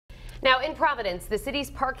Now in Providence, the city's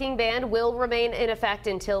parking ban will remain in effect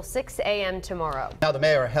until 6 a.m. tomorrow. Now the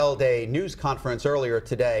mayor held a news conference earlier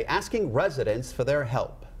today asking residents for their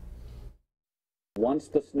help. Once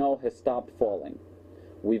the snow has stopped falling,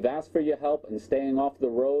 we've asked for your help in staying off the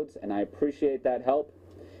roads, and I appreciate that help.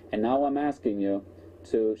 And now I'm asking you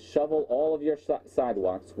to shovel all of your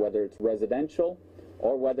sidewalks, whether it's residential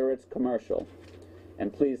or whether it's commercial.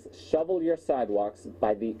 And please shovel your sidewalks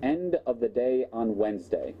by the end of the day on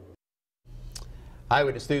Wednesday.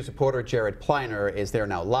 Eyewitness News reporter Jared Pliner is there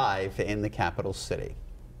now live in the capital city.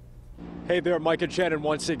 Hey there, Mike and Shannon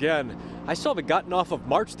once again. I still haven't gotten off of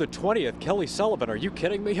March the 20th. Kelly Sullivan, are you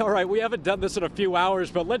kidding me? All right, we haven't done this in a few hours,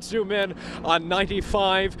 but let's zoom in on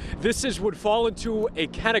 95. This would fall into a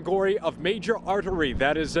category of major artery.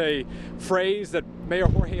 That is a phrase that Mayor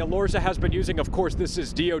Jorge Elorza has been using. Of course, this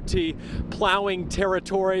is DOT plowing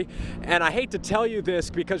territory. And I hate to tell you this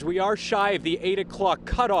because we are shy of the 8 o'clock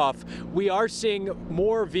cutoff. We are seeing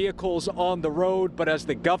more vehicles on the road, but as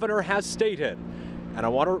the governor has stated, and I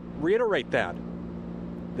want to reiterate that,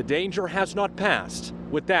 the danger has not passed.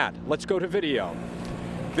 With that, let's go to video.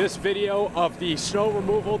 This video of the snow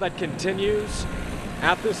removal that continues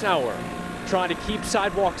at this hour, trying to keep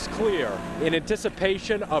sidewalks clear in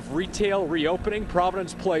anticipation of retail reopening.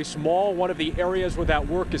 Providence Place Mall, one of the areas where that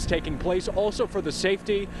work is taking place, also for the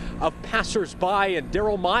safety of passersby. And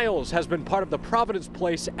Daryl Miles has been part of the Providence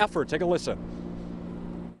Place effort. Take a listen.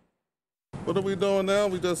 What are we doing now?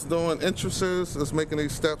 We just doing entrances, just making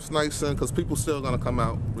these steps nice and because people still gonna come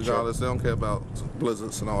out regardless. Sure. They don't care about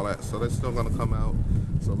blizzards and all that, so they're still gonna come out.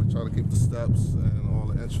 So we try to keep the steps and all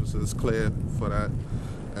the entrances clear for that,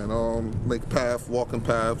 and make walking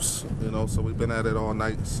paths. You know, so we've been at it all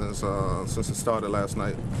night since it started last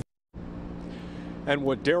night. And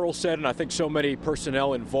what Daryl said, and I think so many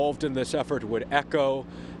personnel involved in this effort would echo: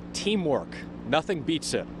 teamwork. Nothing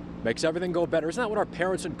beats it. Makes everything go better. Isn't that what our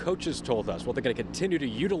parents and coaches told us? Well, they're going to continue to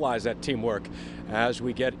utilize that teamwork as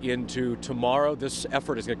we get into tomorrow. This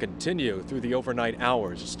effort is going to continue through the overnight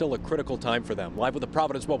hours. It's still a critical time for them. Live with the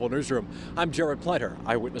Providence Mobile Newsroom, I'm Jared Pliner,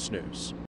 Eyewitness News.